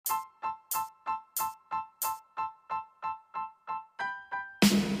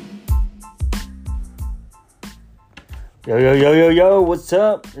Yo, what's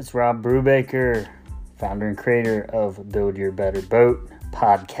up? It's Rob Brubaker, founder and creator of Build Your Better Boat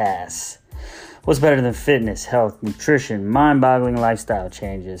podcast. What's better than fitness, health, nutrition, mind-boggling lifestyle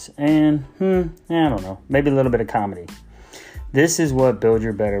changes, and, I don't know, maybe a little bit of comedy. This is what Build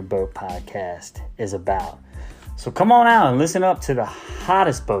Your Better Boat podcast is about. So come on out and listen up to the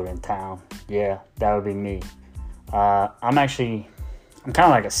hottest boat in town. Yeah, that would be me. I'm kind of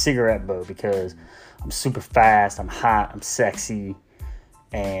like a cigarette boat because I'm super fast, I'm hot, I'm sexy,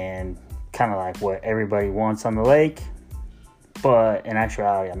 and kind of like what everybody wants on the lake. But in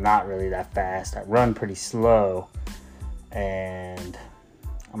actuality, I'm not really that fast. I run pretty slow, and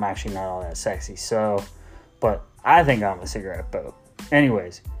I'm actually not all that sexy. But I think I'm a cigarette boat.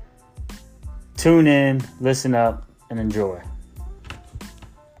 Anyways, tune in, listen up, and enjoy.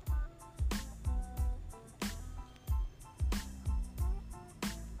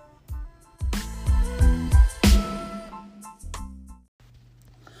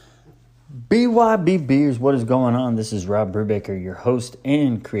 BYB Beers, what is going on? This is Rob Brubaker, your host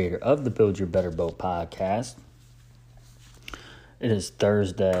and creator of the Build Your Better Boat podcast. It is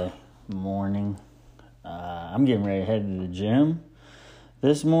Thursday morning. I'm getting ready to head to the gym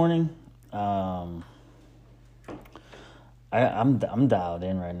this morning. I'm dialed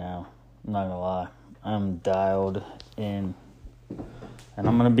in right now. I'm not gonna lie. I'm dialed in, and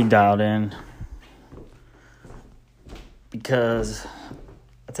I'm gonna be dialed in because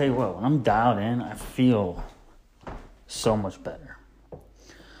I tell you what, when I'm dialed in, I feel so much better.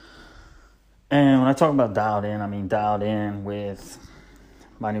 And when I talk about dialed in, I mean dialed in with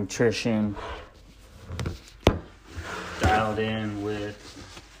my nutrition, dialed in with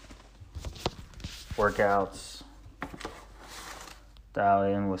workouts,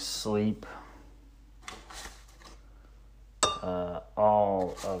 dialed in with sleep,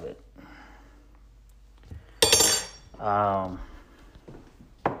 all of it.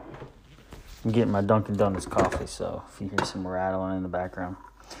 I'm getting my Dunkin' Donuts coffee, so if you hear some rattling in the background.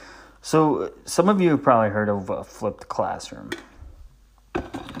 So, some of you have probably heard of a flipped classroom.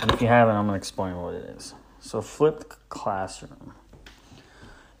 And if you haven't, I'm going to explain what it is. So, flipped classroom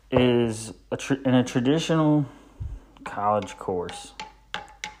is in a traditional college course.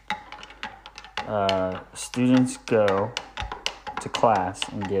 Students go to class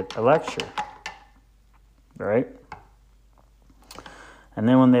and get a lecture, right? And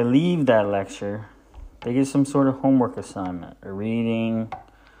then when they leave that lecture, they get some sort of homework assignment, a reading,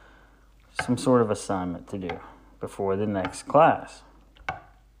 some sort of assignment to do before the next class.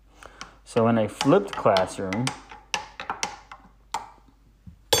 So in a flipped classroom,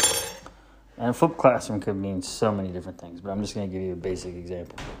 and a flipped classroom could mean so many different things, but I'm just going to give you a basic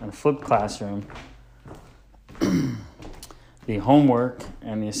example. In a flipped classroom, the homework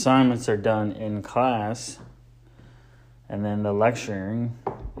and the assignments are done in class, and then the lecturing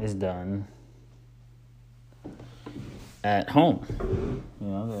is done at home. You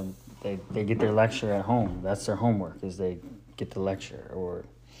know, they get their lecture at home. That's their homework, is they get the lecture. Or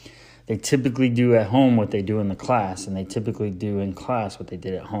they typically do at home what they do in the class, and they typically do in class what they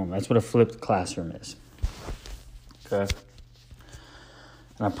did at home. That's what a flipped classroom is. Okay?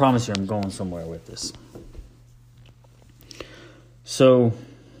 And I promise you I'm going somewhere with this. So,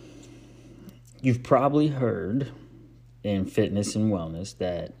 you've probably heard in fitness and wellness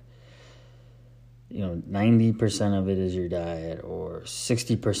that 90% of it is your diet, or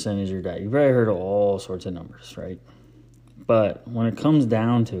 60% is your diet. You've probably heard of all sorts of numbers, right? But when it comes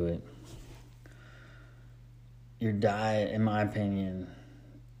down to it, your diet, in my opinion,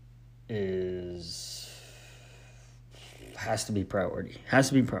 has to be priority.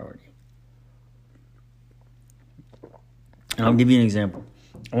 And I'll give you an example.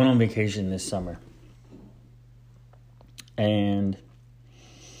 I went on vacation this summer. And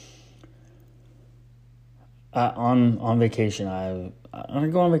on vacation, I'm gonna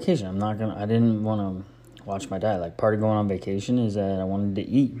go on vacation. I didn't want to watch my diet. Like, part of going on vacation is that I wanted to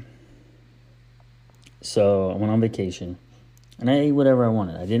eat. So I went on vacation, and I ate whatever I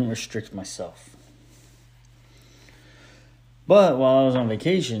wanted. I didn't restrict myself. But while I was on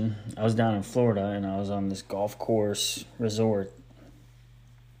vacation, I was down in Florida, and I was on this golf course resort,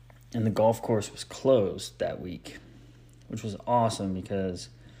 and the golf course was closed that week, which was awesome because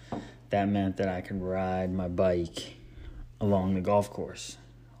that meant that I could ride my bike along the golf course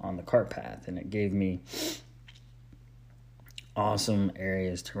on the cart path, and it gave me awesome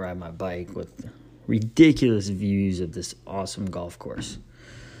areas to ride my bike with ridiculous views of this awesome golf course.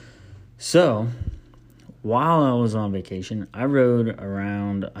 So, while I was on vacation, I rode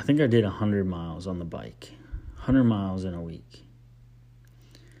around, I think I did 100 miles on the bike, 100 miles in a week.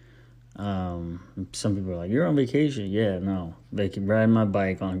 Some people are like, you're on vacation. Yeah, no. Riding my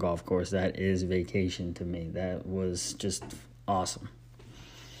bike on a golf course, that is vacation to me. That was just awesome.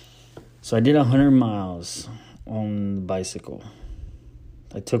 So I did 100 miles on the bicycle.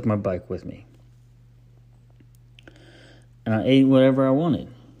 I took my bike with me. And I ate whatever I wanted.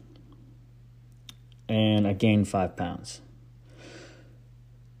 And I gained 5 pounds.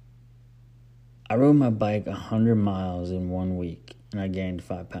 I rode my bike 100 miles in 1 week, and I gained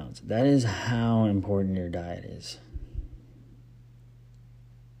 5 pounds. That is how important your diet is.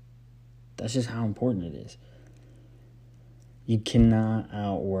 That's just how important it is. You cannot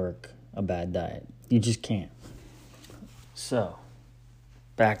outwork a bad diet. You just can't. So,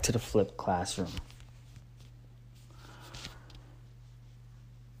 back to the flipped classroom.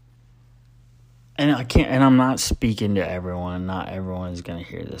 And I'm not speaking to everyone. Not everyone is going to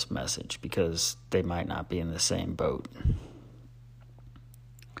hear this message because they might not be in the same boat.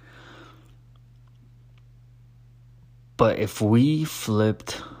 But if we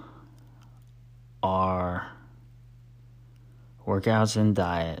flipped our workouts and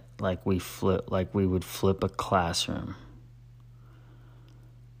diet like we would flip a classroom,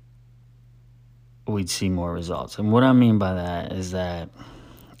 we'd see more results. And what I mean by that is that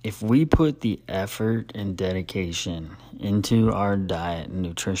if we put the effort and dedication into our diet and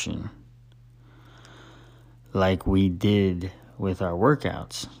nutrition like we did with our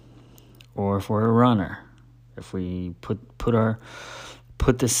workouts, or if we're a runner, if we put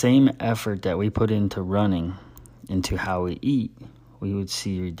the same effort that we put into running into how we eat, we would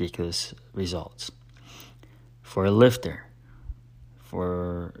see ridiculous results. For a lifter,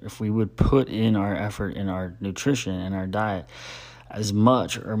 if we would put in our effort in our nutrition and our diet as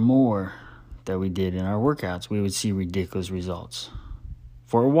much or more that we did in our workouts, we would see ridiculous results.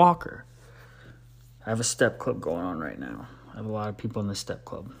 For a walker, I have a step club going on right now. I have a lot of people in the step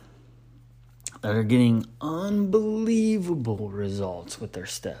club that are getting unbelievable results with their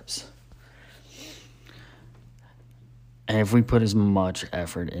steps. And if we put as much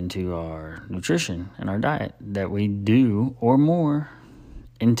effort into our nutrition and our diet that we do or more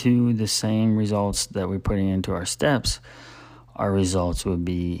into the same results that we're putting into our steps, our results would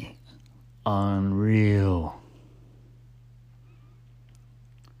be unreal.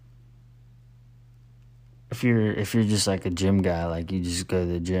 If you're just like a gym guy, like you just go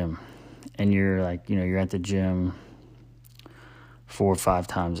to the gym and you're like, you're at the gym 4 or 5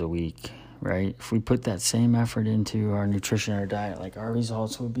 times a week, right? If we put that same effort into our nutrition, our diet, like our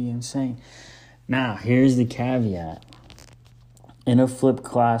results would be insane. Now, here's the caveat. In a flipped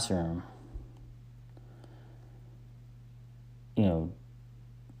classroom, you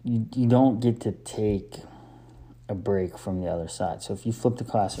don't get to take a break from the other side. So if you flip the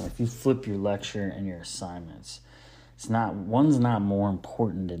classroom, if you flip your lecture and your assignments, one's not more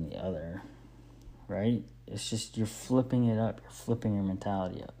important than the other, right? It's just you're flipping it up. You're flipping your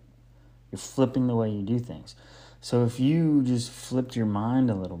mentality up. You're flipping the way you do things. So if you just flipped your mind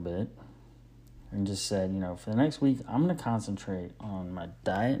a little bit and just said, for the next week, I'm going to concentrate on my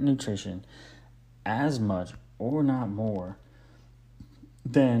diet and nutrition as much or not more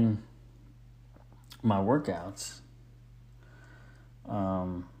than my workouts,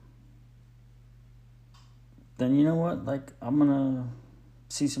 then you know what? Like, I'm going to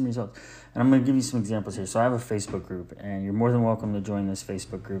see some results. And I'm going to give you some examples here. So I have a Facebook group, and you're more than welcome to join this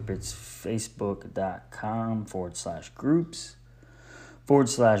Facebook group. It's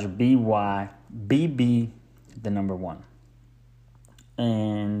facebook.com/groups/BYBB, the number 1.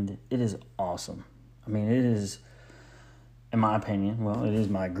 And it is awesome. I mean, it is, in my opinion, well, it is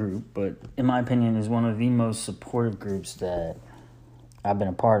my group, but in my opinion, is one of the most supportive groups that I've been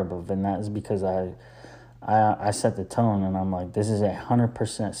a part of. And that is because I set the tone, and I'm like, this is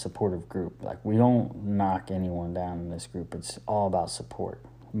 100% supportive group. Like, we don't knock anyone down in this group. It's all about support,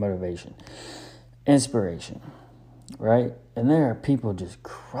 motivation, inspiration, right? And there are people just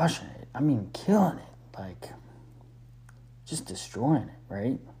crushing it. I mean, killing it. Like, just destroying it,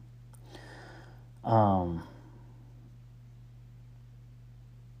 right? And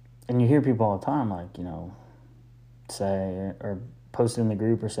you hear people all the time, like, say, or post in the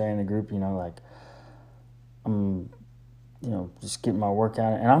group or say in the group, like, I'm, just getting my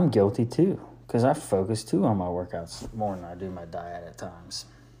workout. And I'm guilty too, because I focus too on my workouts more than I do my diet at times.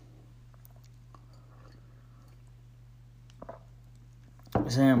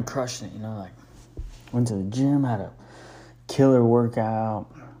 Say I'm crushing it, like, went to the gym, had a killer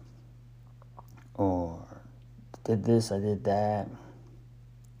workout, or did this, I did that.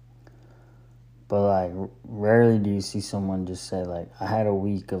 But, like, rarely do you see someone just say, like, I had a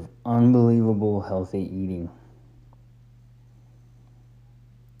week of unbelievable healthy eating.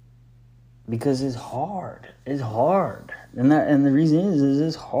 Because it's hard. It's hard. And the reason is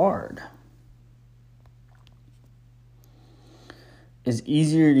it's hard. It's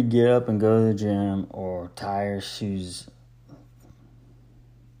easier to get up and go to the gym or tie your shoes,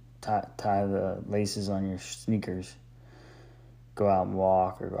 tie the laces on your sneakers, go out and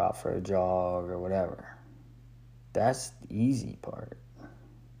walk or go out for a jog or whatever. That's the easy part.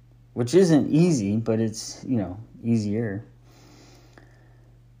 Which isn't easy, but it's, easier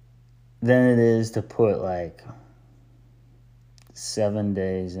than it is to put 7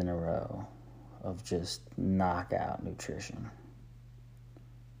 days in a row of just knockout nutrition.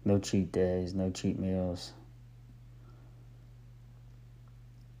 No cheat days, no cheat meals.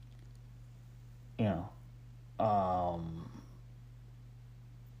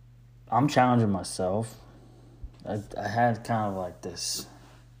 I'm challenging myself. I had kind of this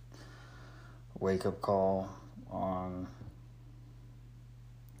wake-up call on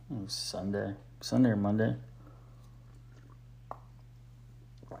Sunday or Monday.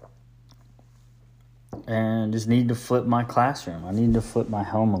 And just need to flip my classroom. I need to flip my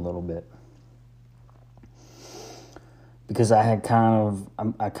home a little bit. Because I kind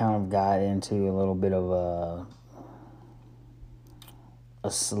of got into a little bit of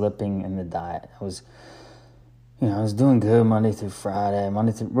a slipping in the diet. I was doing good Monday through Friday,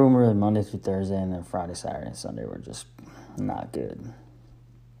 Monday through Thursday, and then Friday, Saturday, and Sunday were just not good.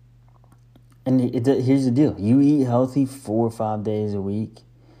 And here's the deal. You eat healthy 4 or 5 days a week,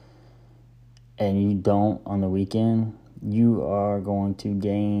 and you don't on the weekend, you are going to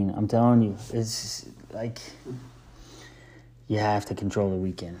gain. I'm telling you, it's you have to control the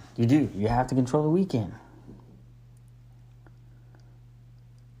weekend. You do. You have to control the weekend.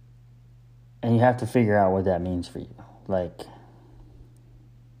 And you have to figure out what that means for you.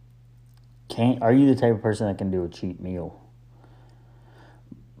 Are you the type of person that can do a cheat meal?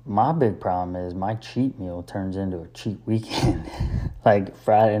 My big problem is my cheat meal turns into a cheat weekend.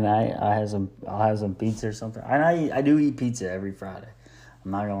 Friday night, I'll have some pizza or something. And I do eat pizza every Friday.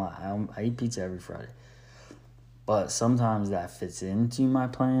 I'm not gonna lie, I eat pizza every Friday. But sometimes that fits into my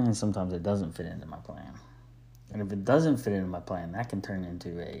plan, and sometimes it doesn't fit into my plan. And if it doesn't fit into my plan, that can turn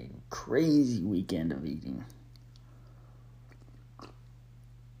into a crazy weekend of eating.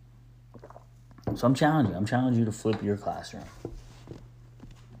 So I'm challenging you to flip your classroom.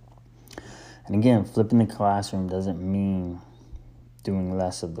 And again, flipping the classroom doesn't mean doing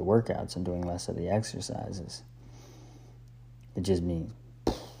less of the workouts and doing less of the exercises. It just means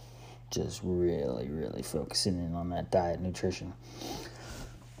just really, really focusing in on that diet and nutrition.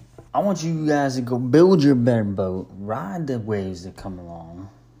 I want you guys to go build your better boat, ride the waves that come along,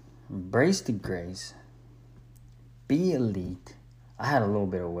 embrace the grace, be elite. I had a little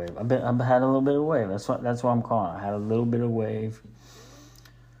bit of wave. I had a little bit of wave. That's what I'm calling it. I had a little bit of wave.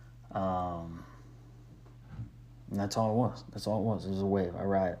 And that's all it was. It was a wave. I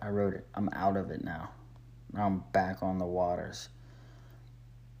rode it. I'm out of it now. Now I'm back on the waters.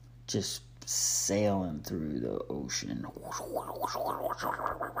 Just sailing through the ocean.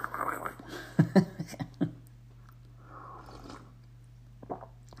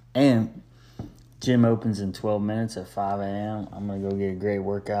 And gym opens in 12 minutes at 5 a.m. I'm going to go get a great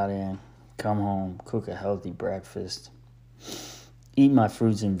workout in, come home, cook a healthy breakfast, eat my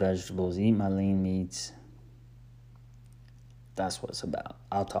fruits and vegetables, eat my lean meats. That's what it's about.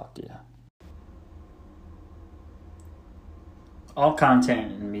 I'll talk to you. All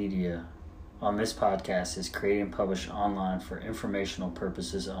content and media on this podcast is created and published online for informational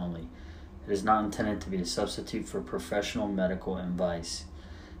purposes only. It is not intended to be a substitute for professional medical advice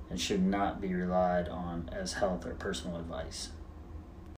and should not be relied on as health or personal advice.